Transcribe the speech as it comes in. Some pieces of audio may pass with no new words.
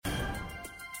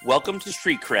Welcome to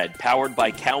Street Cred, powered by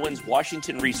Cowen's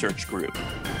Washington Research Group.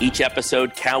 Each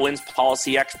episode, Cowen's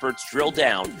policy experts drill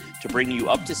down to bring you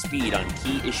up to speed on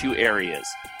key issue areas.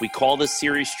 We call this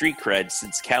series Street Cred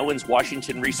since Cowen's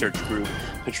Washington Research Group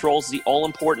patrols the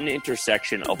all-important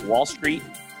intersection of Wall Street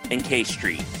and K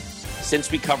Street.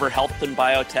 Since we cover health and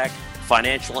biotech,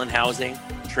 financial and housing,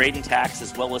 trade and tax,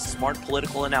 as well as smart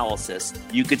political analysis,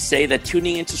 you could say that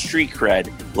tuning into Street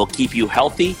Cred will keep you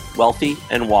healthy, wealthy,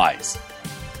 and wise.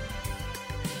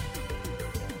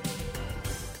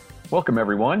 Welcome,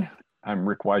 everyone. I'm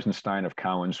Rick Weisenstein of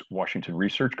Cowen's Washington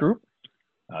Research Group.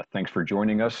 Thanks for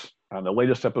joining us on the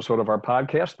latest episode of our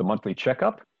podcast, The Monthly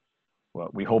Checkup. Well,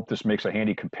 we hope this makes a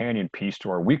handy companion piece to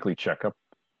our weekly checkup,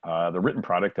 the written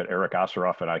product that Eric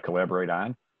Osseroff and I collaborate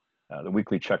on. The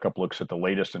weekly checkup looks at the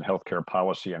latest in healthcare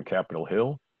policy on Capitol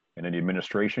Hill and in the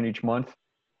administration each month.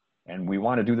 And we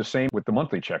want to do the same with the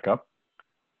monthly checkup.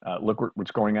 Look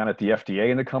what's going on at the FDA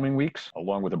in the coming weeks,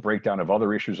 along with a breakdown of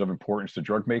other issues of importance to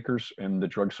drug makers and the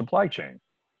drug supply chain.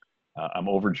 I'm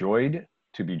overjoyed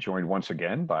to be joined once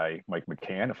again by Mike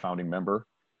McCann, a founding member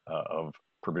of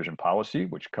Provision Policy,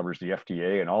 which covers the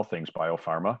FDA and all things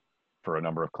biopharma for a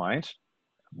number of clients.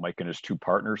 Mike and his two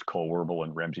partners, Cole Werbel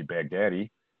and Ramsey Baghdadi,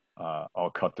 all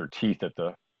cut their teeth at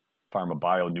the Pharma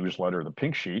Bio newsletter, The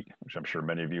Pink Sheet, which I'm sure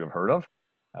many of you have heard of.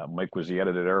 Mike was the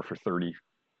editor there for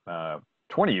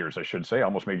 20 years, I should say. I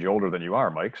almost made you older than you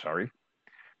are, Mike. Sorry.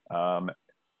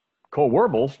 Cole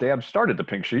Werbel's dad started the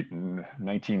Pink Sheet in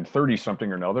 1930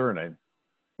 something or another, and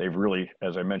they've really,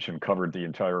 as I mentioned, covered the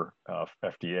entire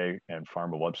FDA and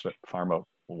pharma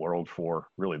world for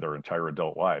really their entire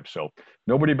adult lives. So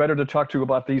nobody better to talk to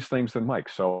about these things than Mike.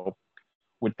 So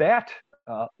with that,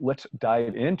 let's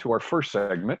dive into our first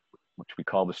segment, which we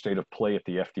call the State of Play at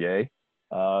the FDA.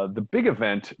 The big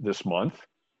event this month,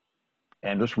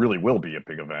 and this really will be a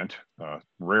big event.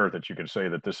 Rare that you can say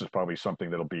that this is probably something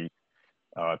that'll be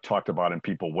talked about in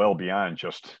people well beyond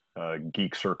just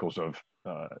geek circles of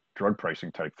drug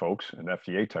pricing type folks and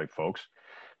FDA type folks.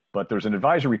 But there's an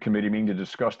advisory committee meeting to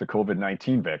discuss the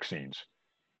COVID-19 vaccines.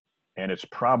 And it's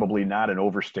probably not an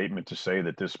overstatement to say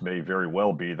that this may very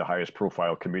well be the highest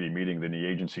profile committee meeting in the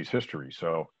agency's history.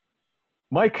 So,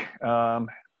 Mike,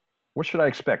 what should I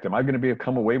expect? Am I going to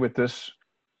come away with this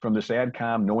from this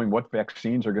AdCom, knowing what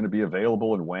vaccines are going to be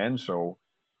available and when, so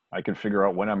I can figure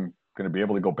out when I'm going to be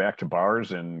able to go back to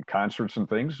bars and concerts and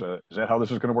things? Is that how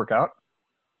this is going to work out?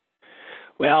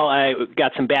 Well, I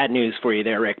got some bad news for you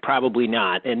there, Rick. Probably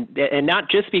not. And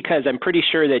not just because I'm pretty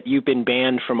sure that you've been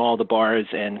banned from all the bars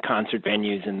and concert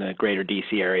venues in the greater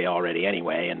DC area already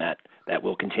anyway, and that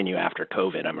will continue after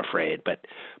COVID, I'm afraid. But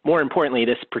more importantly,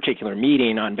 this particular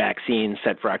meeting on vaccines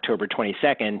set for October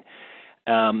 22nd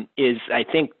is, I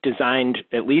think, designed,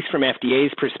 at least from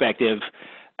FDA's perspective,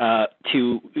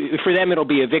 for them it'll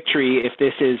be a victory if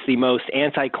this is the most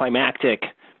anticlimactic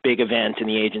big event in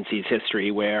the agency's history,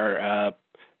 where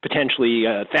potentially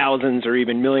thousands or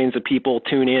even millions of people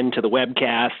tune in to the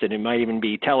webcast, and it might even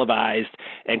be televised,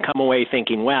 and come away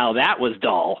thinking, wow, that was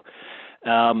dull.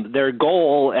 Their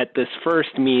goal at this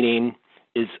first meeting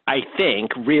is, I think,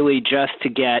 really just to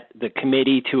get the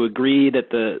committee to agree that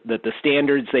the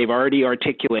standards they've already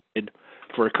articulated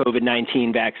for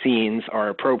COVID-19 vaccines are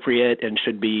appropriate and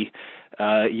should be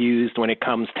used when it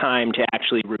comes time to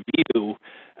actually review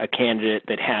a candidate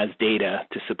that has data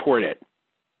to support it.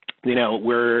 You know,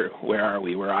 where are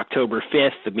we? We're October 5th.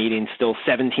 The meeting's still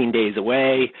 17 days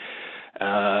away.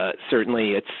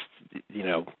 Certainly it's,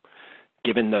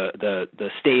 given the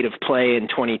state of play in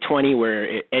 2020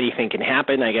 where anything can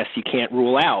happen, I guess you can't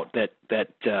rule out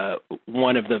that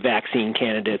one of the vaccine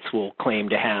candidates will claim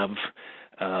to have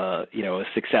a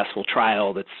successful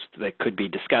trial that could be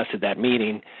discussed at that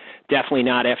meeting. Definitely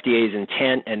not FDA's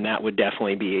intent, and that would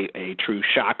definitely be a true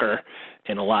shocker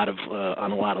in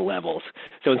on a lot of levels.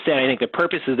 So instead, I think the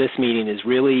purpose of this meeting is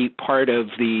really part of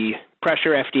the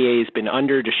pressure FDA has been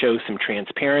under to show some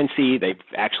transparency. They've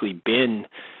actually been,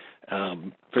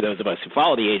 for those of us who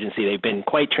follow the agency, they've been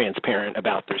quite transparent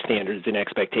about their standards and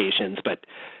expectations, but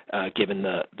given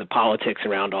the politics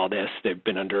around all this, they've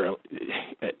been under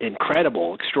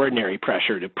incredible, extraordinary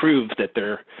pressure to prove that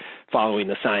they're following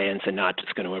the science and not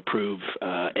just going to approve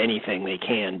anything they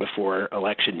can before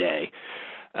Election Day.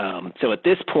 So at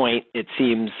this point, it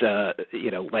seems,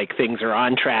 like things are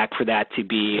on track for that to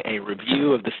be a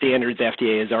review of the standards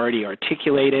FDA has already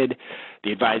articulated.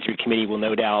 The advisory committee will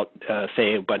no doubt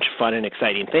say a bunch of fun and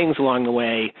exciting things along the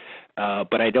way,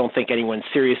 but I don't think anyone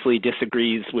seriously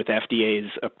disagrees with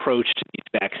FDA's approach to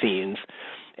these vaccines.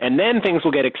 And then things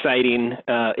will get exciting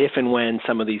if and when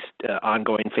some of these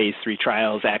ongoing phase 3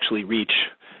 trials actually reach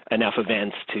enough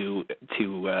events to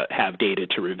have data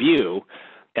to review.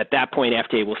 At that point,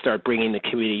 FDA will start bringing the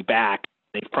committee back.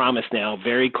 They've promised now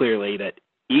very clearly that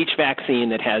each vaccine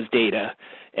that has data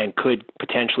and could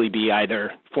potentially be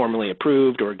either formally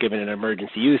approved or given an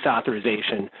emergency use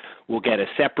authorization will get a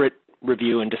separate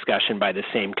review and discussion by the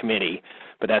same committee.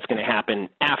 But that's going to happen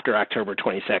after October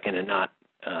 22nd and not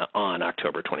on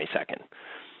October 22nd.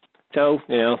 So,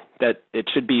 that it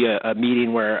should be a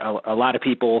meeting where a lot of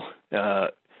people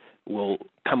will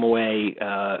come away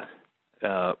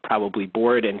probably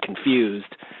bored and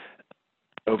confused,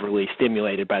 overly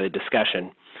stimulated by the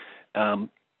discussion.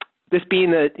 This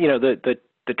being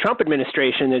the Trump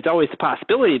administration, there's always the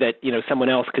possibility that someone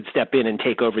else could step in and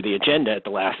take over the agenda at the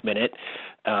last minute.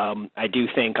 I do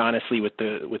think, honestly, with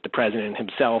the president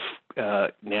himself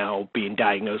now being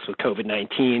diagnosed with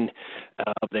COVID-19,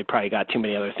 they probably got too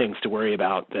many other things to worry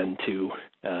about than to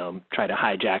try to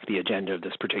hijack the agenda of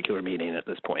this particular meeting at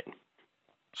this point.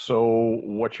 So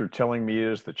what you're telling me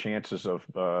is the chances of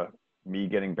me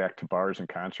getting back to bars and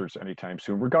concerts anytime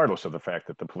soon, regardless of the fact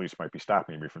that the police might be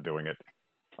stopping me from doing it,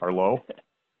 are low?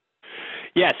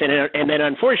 Yes, and then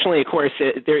unfortunately, of course,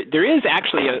 there is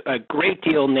actually a great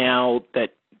deal now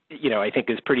that I think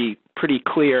is pretty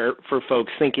clear for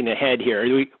folks thinking ahead here.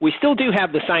 We still do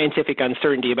have the scientific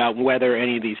uncertainty about whether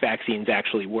any of these vaccines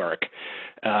actually work,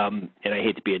 and I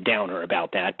hate to be a downer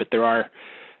about that, but there are,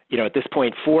 at this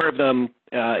point, 4 of them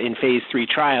in phase 3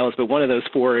 trials, but one of those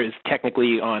 4 is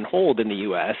technically on hold in the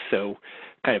U.S. So,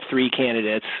 kind of 3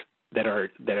 candidates that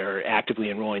are actively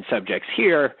enrolling subjects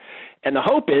here. And the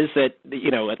hope is that,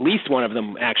 at least one of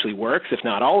them actually works, if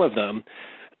not all of them.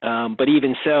 But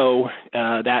even so,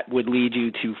 that would lead you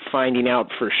to finding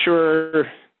out for sure,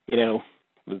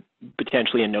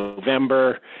 potentially in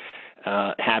November,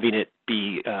 having it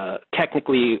be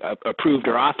technically approved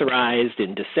or authorized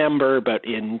in December, but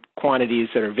in quantities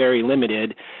that are very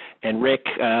limited. And Rick,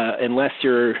 unless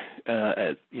you're,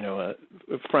 a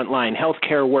frontline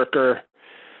healthcare worker,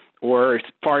 or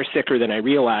far sicker than I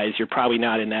realize, you're probably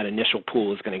not in that initial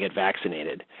pool is going to get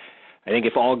vaccinated. I think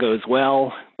if all goes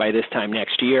well by this time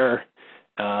next year,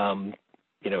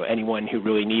 anyone who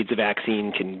really needs a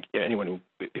vaccine anyone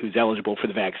who's eligible for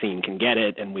the vaccine can get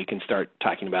it, and we can start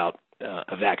talking about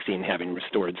a vaccine having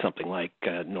restored something like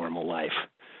normal life.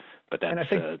 But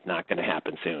that's not going to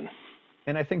happen soon.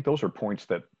 And I think those are points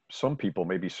that some people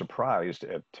may be surprised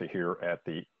to hear at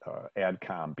the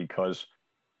AdCom, because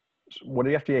what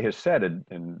the FDA has said,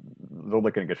 and they're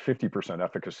looking at 50%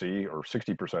 efficacy or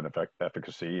 60%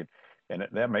 efficacy, and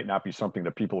that might not be something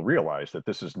that people realize, that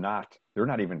this is not, they're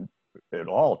not even at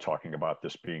all talking about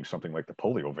this being something like the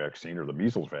polio vaccine or the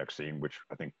measles vaccine, which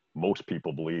I think most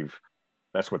people believe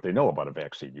that's what they know about a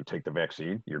vaccine. You take the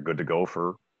vaccine, you're good to go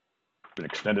for an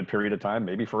extended period of time,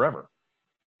 maybe forever.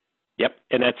 Yep,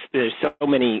 and there's so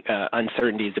many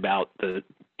uncertainties about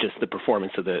just the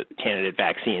performance of the candidate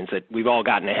vaccines that we've all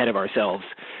gotten ahead of ourselves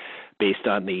based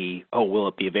on will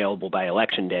it be available by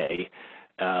Election Day?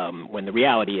 When the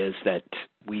reality is that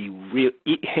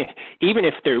even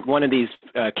if one of these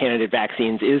candidate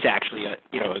vaccines is actually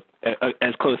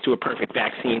as close to a perfect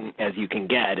vaccine as you can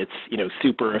get, it's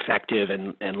super effective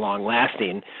and long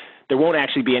lasting. There won't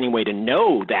actually be any way to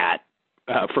know that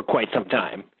for quite some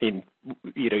time. You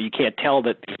can't tell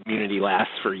that the immunity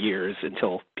lasts for years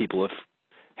until people have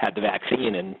had the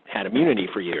vaccine and had immunity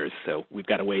for years. So we've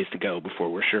got a ways to go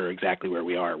before we're sure exactly where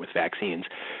we are with vaccines.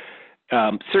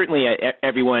 Certainly,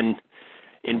 everyone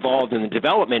involved in the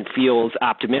development feels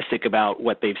optimistic about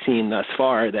what they've seen thus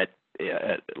far, that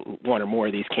one or more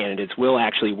of these candidates will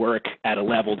actually work at a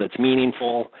level that's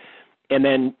meaningful. And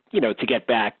then, to get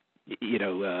back,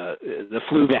 the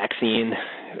flu vaccine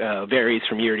varies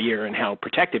from year to year and how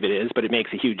protective it is, but it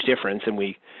makes a huge difference, and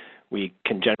we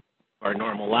can generate our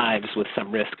normal lives with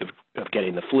some risk of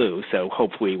getting the flu. So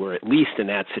hopefully we're at least in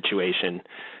that situation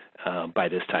by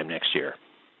this time next year.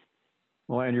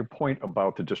 Well, and your point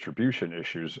about the distribution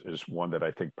issues is one that I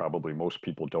think probably most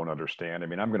people don't understand. I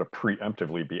mean, I'm going to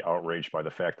preemptively be outraged by the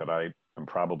fact that I am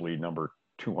probably number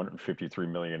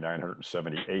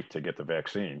 253,978 to get the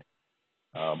vaccine.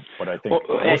 But I think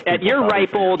at your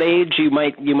ripe old age, you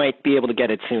might be able to get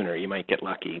it sooner. You might get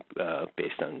lucky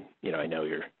based on, I know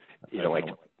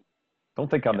don't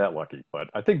think I'm that lucky, but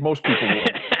I think most people will.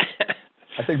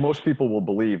 I think most people will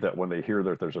believe that when they hear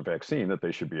that there's a vaccine, that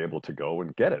they should be able to go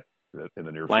and get it in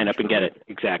the near future. Line up and get it,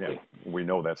 exactly. Yeah, we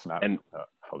know that's not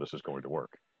how this is going to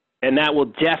work. And that will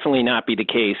definitely not be the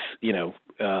case,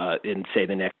 in say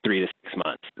the next 3 to 6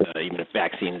 months. Even if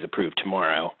vaccine is approved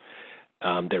tomorrow,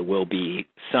 there will be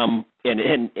some,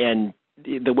 and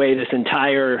the way this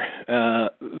entire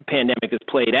pandemic is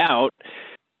played out,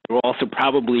 There will also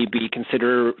probably be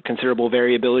considerable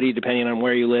variability depending on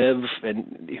where you live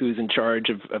and who's in charge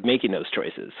of making those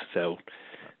choices. So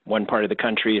one part of the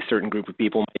country, a certain group of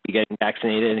people might be getting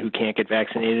vaccinated who can't get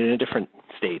vaccinated in a different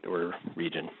state or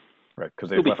region. Right, because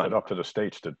they've left it up to the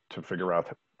states to figure out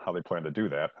how they plan to do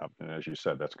that. And as you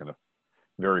said, that's going to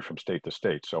vary from state to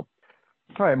state. So,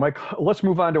 all right, Mike, let's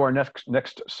move on to our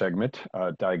next segment,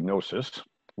 diagnosis,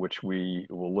 which we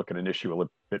will look at an issue a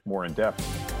little bit more in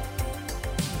depth.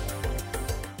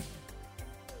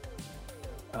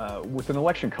 With an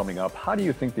election coming up, how do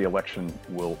you think the election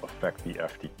will affect the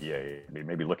FDA? I mean,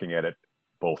 maybe looking at it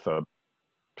both a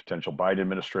potential Biden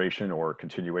administration or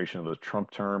continuation of the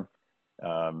Trump term.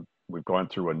 We've gone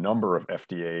through a number of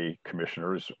FDA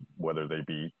commissioners, whether they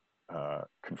be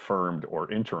confirmed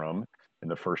or interim in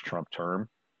the first Trump term.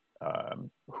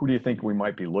 Who do you think we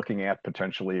might be looking at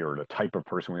potentially, or the type of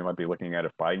person we might be looking at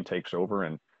if Biden takes over?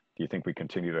 And do you think we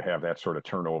continue to have that sort of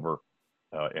turnover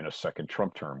in a second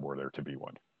Trump term, were there to be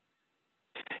one?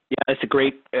 Yeah, that's a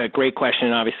great question,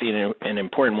 and obviously an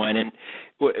important one. And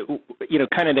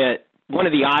kind of one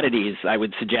of the oddities I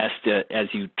would suggest as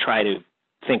you try to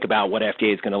think about what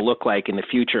FDA is going to look like in the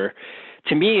future.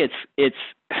 To me, it's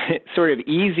sort of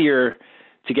easier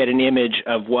to get an image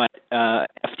of what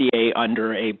FDA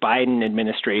under a Biden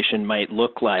administration might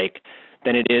look like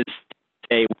than it is to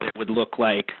say what it would look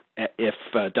like if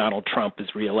Donald Trump is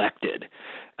reelected,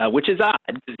 which is odd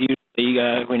because usually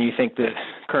when you think the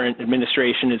current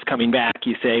administration is coming back,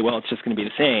 you say, well, it's just going to be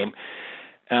the same.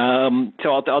 So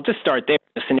I'll just start there.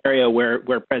 A scenario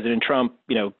where President Trump,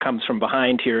 comes from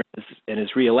behind here and is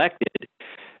reelected.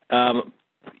 As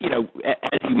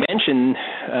you mentioned,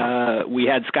 we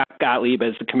had Scott Gottlieb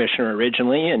as the commissioner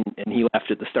originally, and he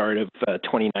left at the start of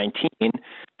 2019.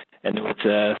 And there was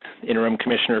an interim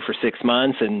commissioner for 6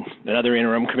 months and another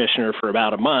interim commissioner for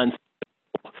about a month.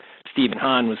 Stephen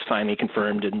Hahn was finally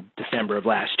confirmed in December of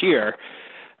last year.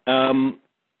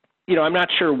 I'm not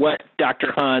sure what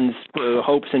Dr. Hahn's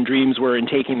hopes and dreams were in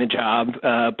taking the job,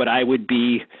 but I would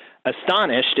be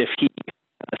astonished if he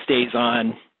stays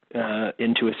on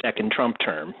into a second Trump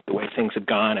term. The way things have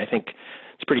gone, I think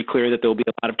it's pretty clear that there will be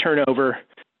a lot of turnover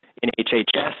in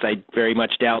HHS. I very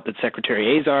much doubt that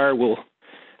Secretary Azar will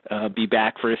be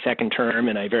back for a second term,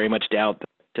 and I very much doubt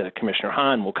that Commissioner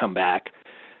Hahn will come back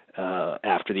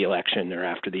after the election or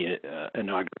after the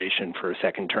inauguration for a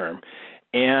second term.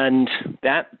 And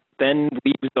that then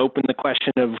leaves open the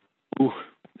question of who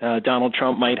Donald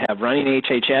Trump might have running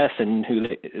HHS and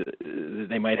who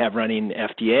they might have running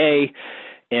FDA.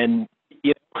 And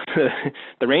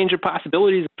the range of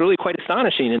possibilities is really quite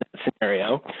astonishing in that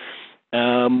scenario.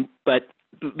 But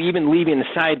even leaving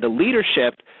aside the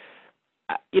leadership,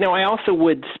 I also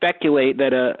would speculate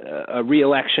that a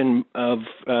reelection of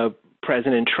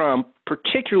President Trump,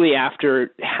 particularly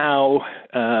after how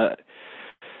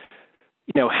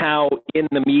in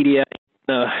the media,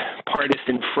 the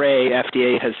partisan fray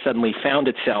FDA has suddenly found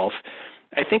itself,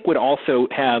 I think would also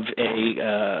have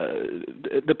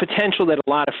the potential that a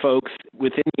lot of folks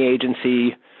within the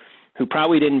agency who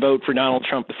probably didn't vote for Donald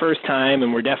Trump the first time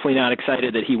and were definitely not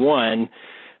excited that he won,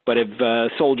 but have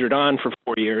soldiered on for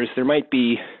 4 years, there might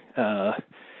be a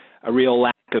real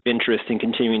lack of interest in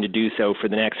continuing to do so for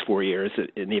the next 4 years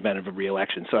in the event of a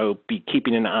reelection. So I'll be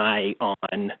keeping an eye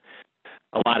on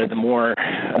a lot of the more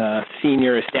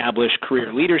senior established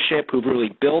career leadership who've really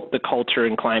built the culture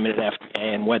and climate at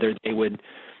FDA and whether they would,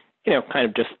 kind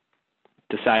of just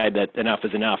decide that enough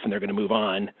is enough and they're going to move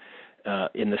on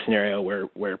in the scenario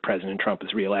where President Trump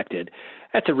is reelected.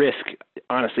 That's a risk,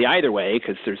 honestly, either way,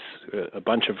 because there's a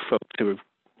bunch of folks who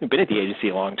have been at the agency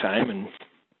a long time and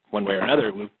one way or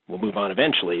another will move on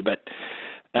eventually. But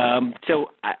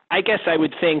so I guess I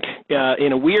would think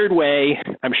in a weird way,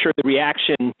 I'm sure the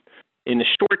reaction in the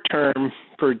short term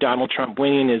for Donald Trump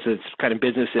winning is it's kind of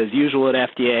business as usual at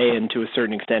FDA, and to a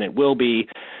certain extent it will be.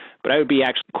 But I would be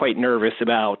actually quite nervous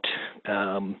about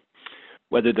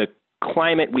whether the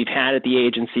climate we've had at the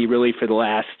agency really for the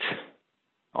last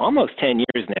almost 10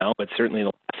 years now, but certainly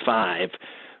the last 5,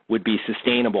 would be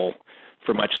sustainable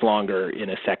for much longer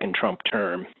in a second Trump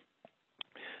term.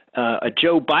 A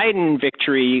Joe Biden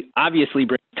victory obviously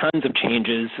brings tons of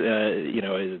changes,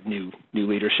 new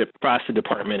leadership across the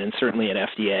department and certainly at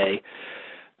FDA.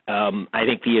 I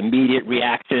think the immediate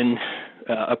reaction,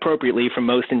 appropriately from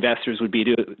most investors, would be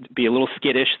to be a little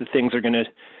skittish that things are going to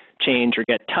change or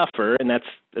get tougher, and that's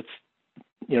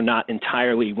not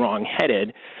entirely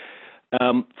wrong-headed.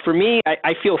 For me,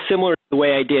 I feel similar to the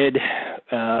way I did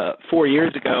 4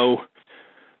 years ago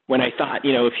when I thought,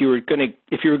 if you were going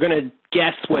to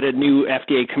guess what a new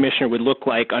FDA commissioner would look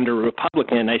like under a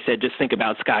Republican, I said just think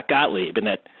about Scott Gottlieb, and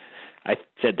that I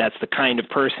said that's the kind of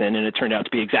person, and it turned out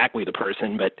to be exactly the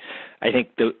person. But I think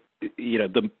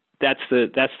that's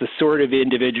the sort of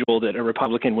individual that a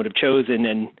Republican would have chosen,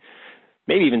 and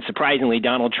maybe even surprisingly,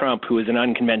 Donald Trump, who is an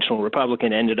unconventional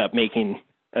Republican, ended up making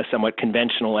a somewhat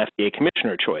conventional FDA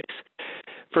commissioner choice.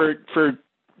 For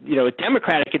a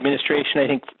Democratic administration, I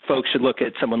think folks should look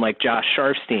at someone like Josh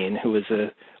Sharfstein, who was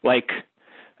like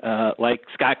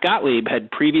Scott Gottlieb, had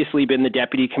previously been the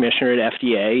deputy commissioner at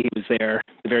FDA. He was there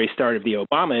at the very start of the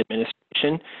Obama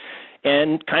administration.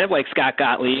 And kind of like Scott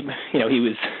Gottlieb, he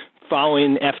was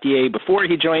following FDA before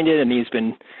he joined it, and he's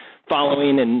been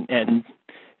following and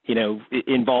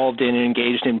involved in and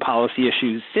engaged in policy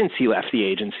issues since he left the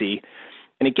agency.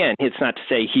 And again, it's not to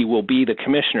say he will be the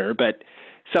commissioner, but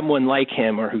someone like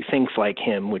him or who thinks like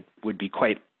him would be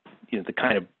quite, the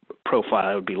kind of profile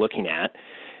I would be looking at.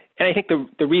 And I think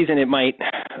the reason it might,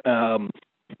 at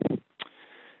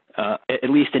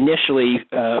least initially,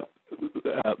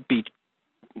 be,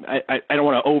 I don't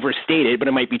want to overstate it, but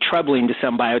it might be troubling to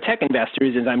some biotech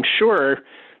investors, is I'm sure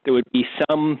there would be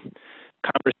some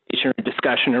conversation or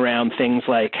discussion around things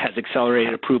like, has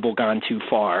accelerated approval gone too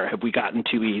far? Have we gotten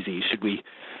too easy? Should we,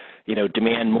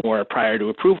 demand more prior to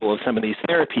approval of some of these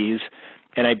therapies?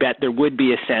 And I bet there would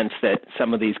be a sense that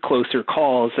some of these closer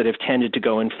calls that have tended to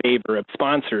go in favor of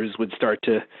sponsors would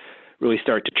really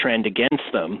start to trend against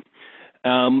them.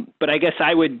 But I guess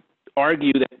I would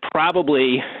argue that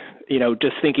probably,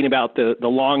 just thinking about the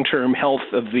long-term health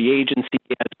of the agency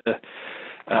as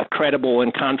a credible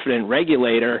and confident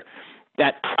regulator,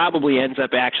 that probably ends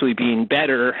up actually being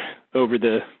better over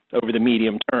the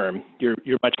medium term.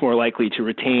 You're much more likely to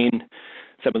retain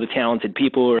some of the talented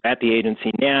people who are at the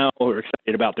agency now, who are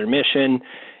excited about their mission.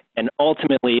 And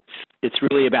ultimately, it's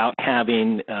really about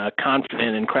having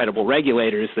confident and credible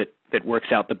regulators that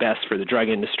works out the best for the drug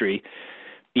industry,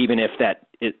 even if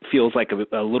it feels like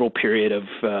a little period of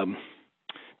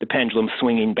the pendulum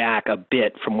swinging back a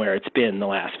bit from where it's been the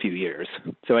last few years.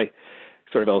 So I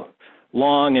sort of a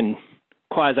long and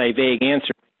quasi-vague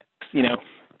answer.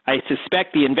 I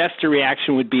suspect the investor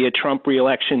reaction would be a Trump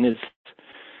reelection is,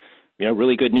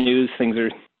 really good news. Things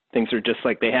are just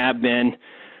like they have been,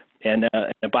 and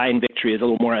a Biden victory is a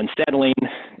little more unsettling,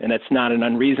 and that's not an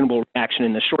unreasonable reaction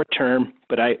in the short term.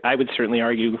 But I would certainly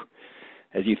argue,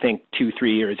 as you think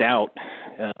 2-3 years out,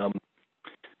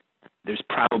 there's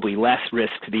probably less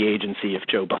risk to the agency if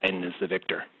Joe Biden is the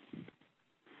victor.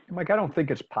 Mike, I don't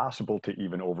think it's possible to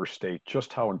even overstate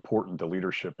just how important the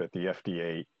leadership at the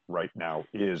FDA right now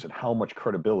is and how much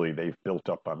credibility they've built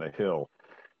up on the Hill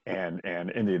and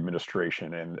in the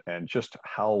administration and just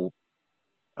how,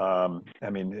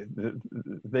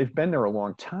 they've been there a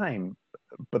long time,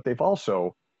 but they've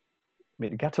also,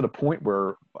 it got to the point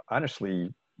where,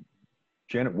 honestly,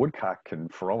 Janet Woodcock can,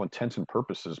 for all intents and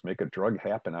purposes, make a drug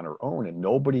happen on her own, and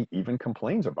nobody even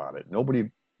complains about it.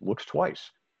 Nobody looks twice.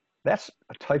 That's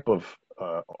a type of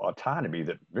autonomy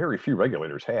that very few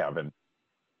regulators have, and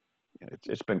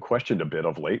it's been questioned a bit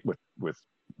of late with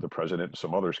the president and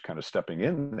some others kind of stepping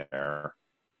in there.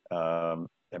 Do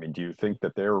you think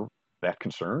that they're that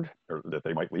concerned or that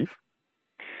they might leave?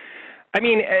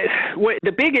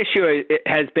 The big issue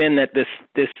has been that this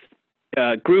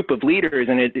group of leaders,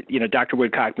 and Dr.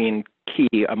 Woodcock being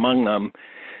key among them,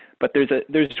 but there's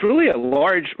really a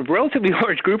relatively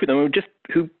large group of them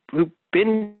who've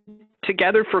been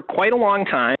together for quite a long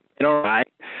time.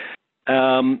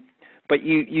 But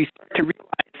you start to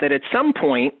realize that at some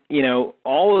point,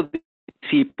 all of these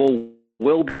people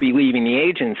will be leaving the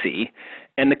agency,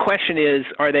 and the question is,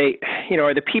 are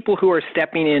the people who are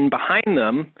stepping in behind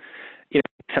them?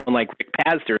 Someone like Rick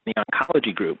Pazdur in the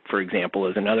oncology group, for example,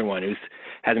 is another one who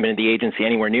hasn't been in the agency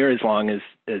anywhere near as long as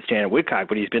Janet Woodcock,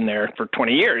 but he's been there for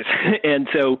 20 years. And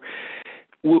so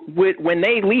when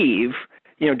they leave,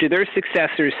 do their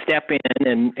successors step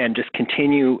in and just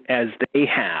continue as they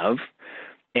have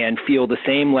and feel the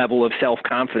same level of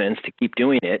self-confidence to keep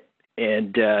doing it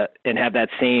and have that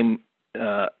same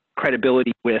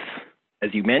credibility with,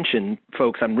 as you mentioned,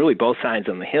 folks on really both sides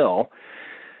on the Hill?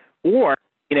 Or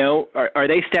are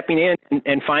they stepping in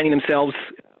and finding themselves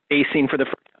facing for the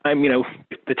first time,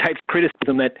 the types of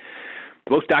criticism that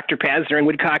both Dr. Pazdur and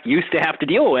Woodcock used to have to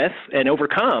deal with and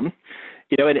overcome,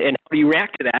 and how do you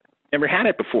react to that? Never had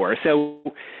it before. So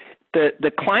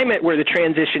the climate where the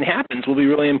transition happens will be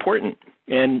really important.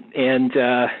 And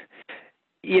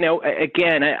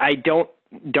again, I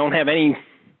don't have any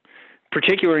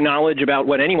particular knowledge about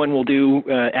what anyone will do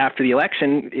after the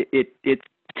election. It's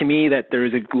to me that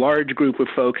there's a large group of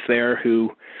folks there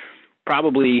who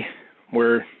probably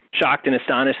were shocked and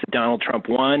astonished that Donald Trump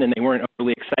won, and they weren't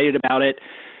overly excited about it,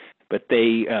 but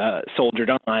they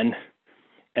soldiered on.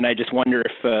 And I just wonder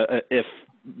if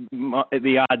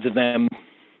the odds of them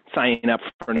signing up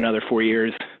for another 4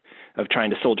 years of trying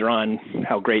to soldier on,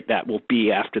 how great that will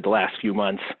be after the last few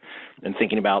months, and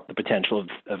thinking about the potential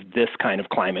of this kind of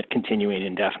climate continuing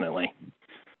indefinitely.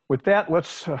 With that,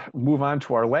 let's move on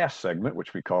to our last segment,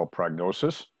 which we call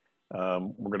Prognosis.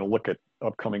 We're going to look at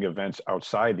upcoming events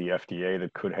outside the FDA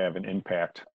that could have an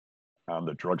impact on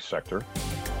the drug sector.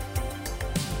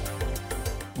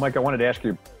 Mike, I wanted to ask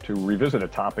you to revisit a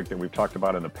topic that we've talked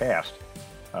about in the past.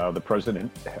 The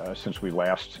president, since we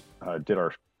last did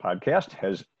our podcast,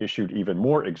 has issued even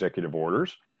more executive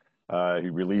orders. He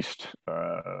released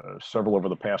several over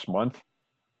the past month.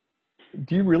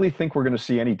 Do you really think we're going to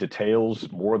see any details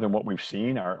more than what we've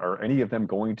seen? Are any of them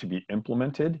going to be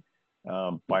implemented?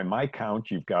 By my count,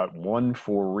 you've got one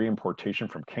for reimportation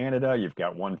from Canada. You've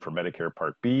got one for Medicare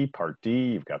Part B, Part D.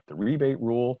 You've got the rebate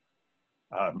rule.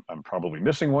 I'm probably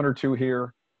missing one or two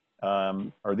here.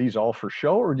 Are these all for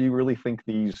show, or do you really think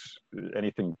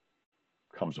anything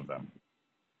comes of them?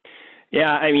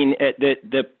 Yeah, I mean,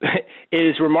 it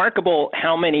is remarkable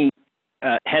how many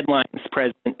headlines the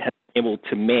president has been able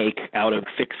to make out of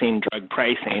fixing drug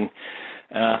pricing.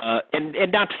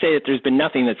 And not to say that there's been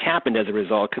nothing that's happened as a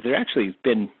result, because there actually has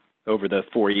been, over the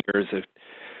 4 years, a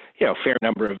fair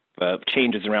number of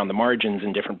changes around the margins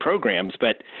in different programs.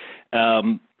 But,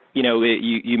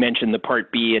 you mentioned the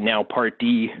Part B and now Part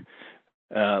D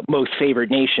most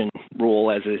favored nation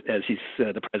rule, as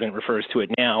the president refers to it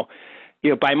now.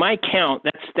 By my count,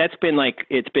 that's been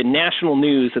it's been national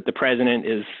news that the president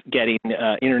is getting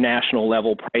international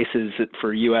level prices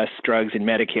for U.S. drugs and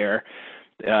Medicare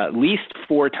at least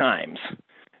 4 times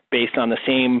based on the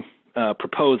same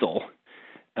proposal,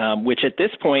 which at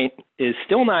this point is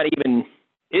still not even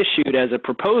issued as a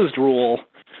proposed rule,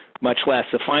 much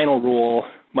less a final rule,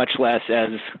 much less as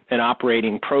an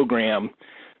operating program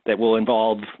that will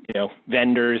involve,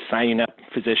 vendors signing up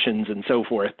physicians and so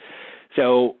forth.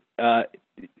 So,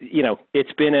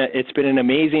 it's been an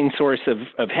amazing source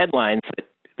of headlines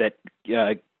that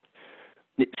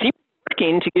seem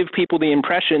working to give people the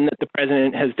impression that the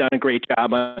president has done a great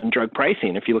job on drug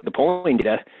pricing. If you look at the polling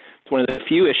data, it's one of the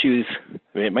few issues,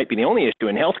 it might be the only issue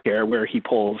in healthcare where he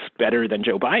polls better than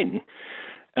Joe Biden.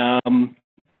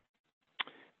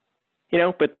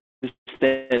 But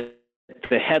the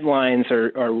headlines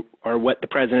are what the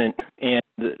president, and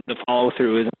the follow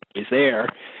through is there.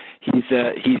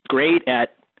 He's great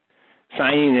at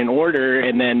signing an order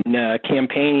and then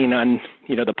campaigning on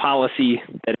the policy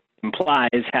that it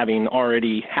implies having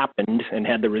already happened and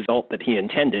had the result that he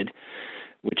intended,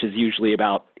 which is usually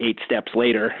about 8 steps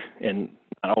later and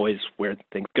not always where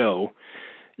things go.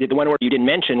 The one word you didn't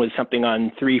mention was something on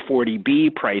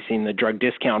 340B pricing, the drug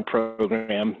discount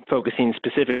program, focusing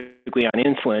specifically on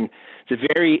insulin. It's a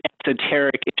very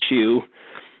esoteric issue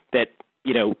that,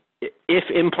 if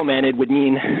implemented, would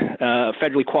mean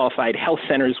federally qualified health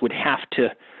centers would have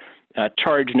to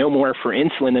charge no more for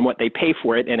insulin than what they pay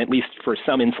for it, and at least for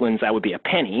some insulins that would be a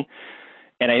penny.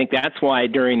 And I think that's why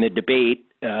during the debate,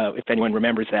 if anyone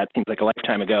remembers that, seems like a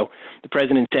lifetime ago, the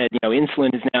president said,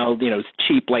 insulin is now,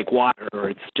 cheap like water, or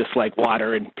it's just like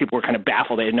water, and people were kind of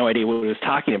baffled. They had no idea what he was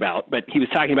talking about. But he was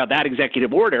talking about that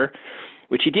executive order,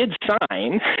 which he did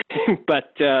sign,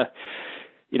 but,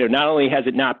 not only has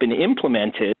it not been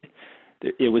implemented,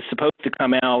 it was supposed to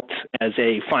come out as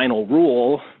a final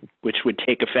rule, which would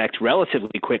take effect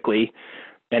relatively quickly,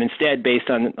 and instead, based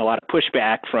on a lot of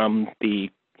pushback from the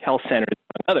health centers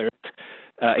and others,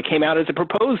 it came out as a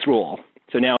proposed rule.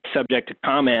 So now it's subject to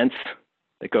comments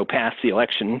that go past the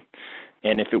election.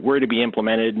 And if it were to be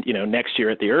implemented, next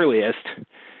year at the earliest,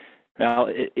 well,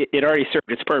 it already served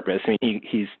its purpose. I mean,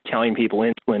 he's telling people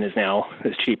insulin is now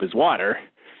as cheap as water.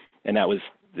 And that was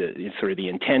sort of the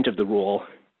intent of the rule,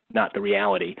 not the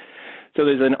reality. So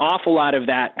there's an awful lot of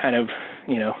that kind of,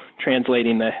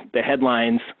 translating the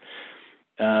headlines,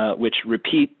 which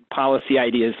repeat policy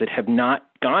ideas that have not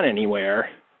gone anywhere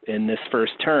in this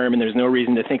first term, and there's no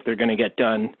reason to think they're going to get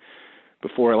done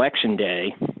before Election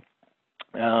Day.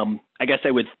 I guess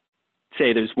I would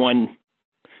say there's one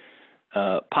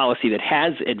policy that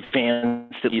has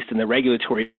advanced, at least in the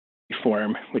regulatory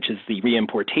form, which is the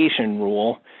reimportation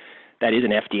rule. That is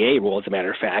an FDA rule, as a matter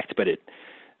of fact, but it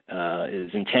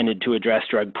is intended to address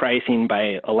drug pricing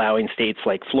by allowing states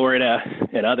like Florida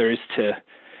and others to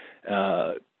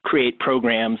create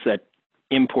programs that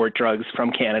import drugs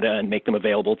from Canada and make them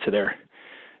available to their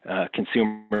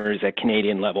consumers at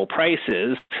Canadian level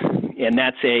prices. And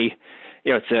that's it's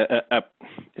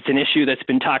an issue that's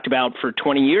been talked about for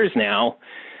 20 years now,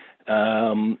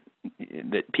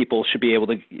 that people should be able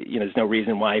to, there's no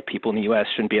reason why people in the U.S.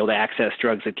 shouldn't be able to access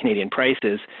drugs at Canadian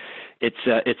prices.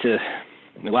 it's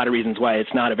a lot of reasons why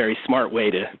it's not a very smart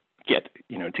way to get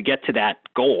to that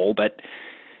goal. But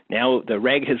now the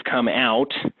reg has come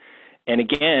out, and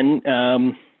again,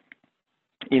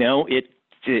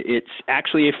 it's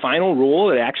actually a final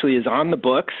rule. It actually is on the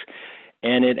books,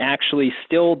 and it actually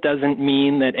still doesn't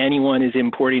mean that anyone is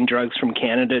importing drugs from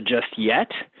Canada just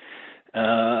yet.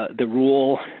 The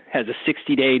rule has a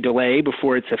 60-day delay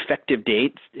before its effective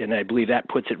date, and I believe that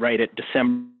puts it right at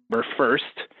December 1st,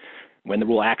 when the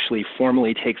rule actually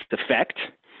formally takes effect.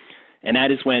 And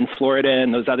that is when Florida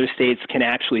and those other states can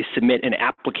actually submit an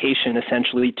application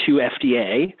essentially to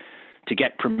FDA to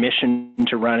get permission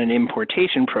to run an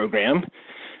importation program.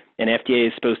 And FDA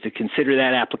is supposed to consider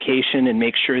that application and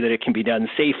make sure that it can be done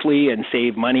safely and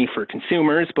save money for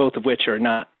consumers, both of which are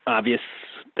not obvious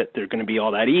that they're going to be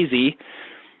all that easy.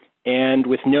 And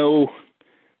with no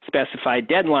specified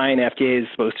deadline, FDA is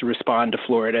supposed to respond to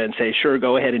Florida and say, sure,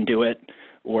 go ahead and do it.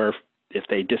 Or if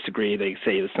they disagree, they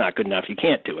say it's not good enough, you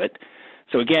can't do it.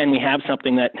 So again, we have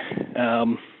something that,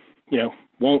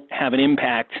 won't have an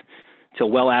impact till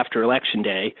well after Election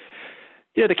Day.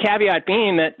 The caveat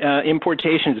being that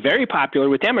importation is very popular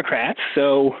with Democrats,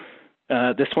 so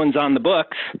this one's on the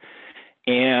books,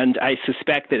 and I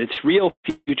suspect that its real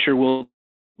future will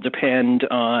depend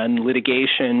on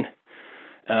litigation,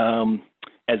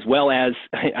 as well as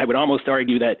I would almost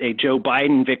argue that a Joe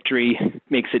Biden victory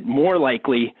makes it more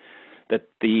likely that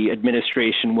the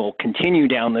administration will continue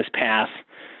down this path.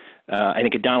 I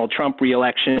think a Donald Trump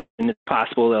reelection, it's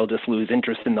possible they'll just lose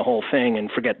interest in the whole thing and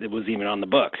forget that it was even on the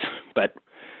books. But,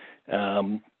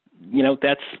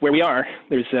 that's where we are.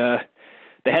 There's the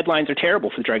headlines are terrible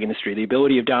for the drug industry. The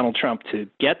ability of Donald Trump to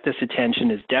get this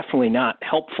attention is definitely not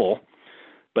helpful,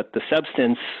 but the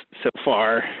substance so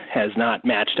far has not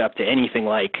matched up to anything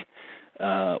like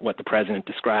what the president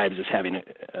describes as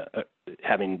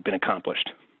having been accomplished.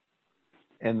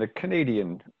 And the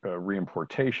Canadian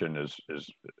reimportation is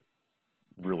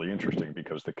really interesting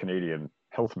because the Canadian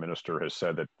health minister has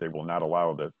said that they will not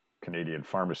allow the Canadian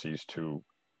pharmacies to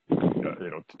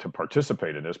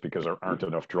participate in this because there aren't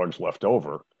enough drugs left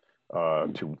over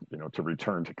to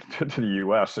return to the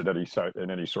U.S.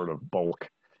 in any sort of bulk.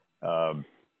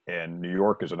 And New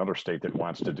York is another state that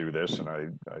wants to do this. And I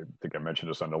think I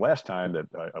mentioned this on the last time that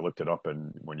I looked it up.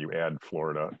 And when you add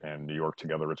Florida and New York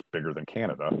together, it's bigger than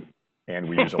Canada. And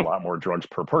we use a lot more drugs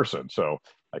per person. So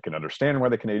I can understand why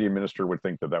the Canadian minister would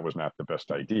think that was not the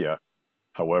best idea.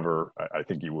 However, I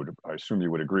assume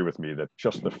you would agree with me that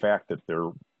just the fact that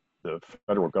the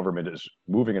federal government is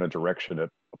moving in a direction that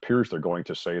appears they're going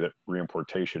to say that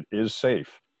reimportation is safe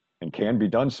and can be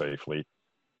done safely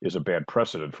is a bad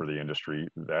precedent for the industry,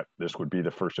 that this would be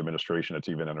the first administration that's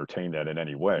even entertained that in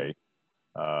any way.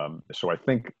 So I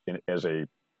think as a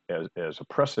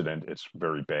precedent, it's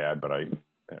very bad, but I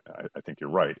think you're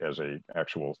right. As a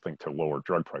actual thing to lower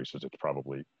drug prices, it's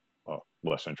probably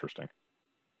less interesting.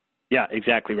 Yeah,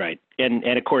 exactly right. And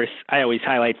of course, I always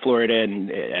highlight Florida,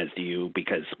 and as do you,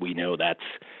 because we know that's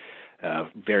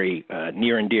very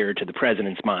near and dear to the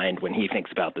president's mind when he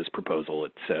thinks about this proposal.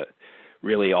 It's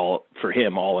really all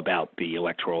about the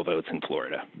electoral votes in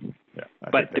Florida. Yeah,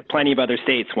 but plenty of other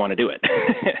states want to do it.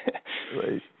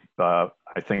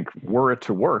 I think were it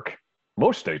to work,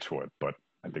 most states would, but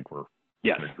I think we're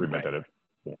in agreement that it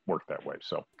won't work that way.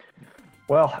 So,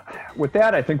 well, with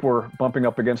that, I think we're bumping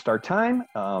up against our time.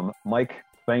 Mike,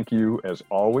 thank you as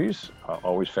always.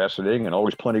 Always fascinating and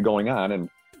always plenty going on. And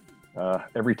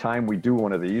every time we do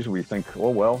one of these, we think, oh,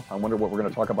 well, I wonder what we're going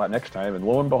to talk about next time. And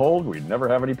lo and behold, we never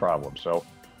have any problems. So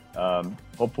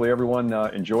hopefully everyone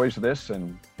enjoys this,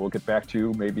 and we'll get back to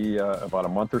you maybe about a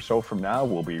month or so from now.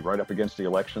 We'll be right up against the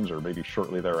elections, or maybe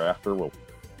shortly thereafter. We'll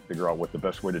figure out what the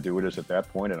best way to do it is at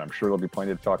that point, and I'm sure there'll be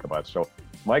plenty to talk about. So,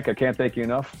 Mike, I can't thank you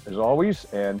enough, as always,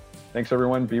 and thanks,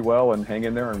 everyone. Be well and hang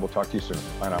in there, and we'll talk to you soon.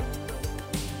 Bye now.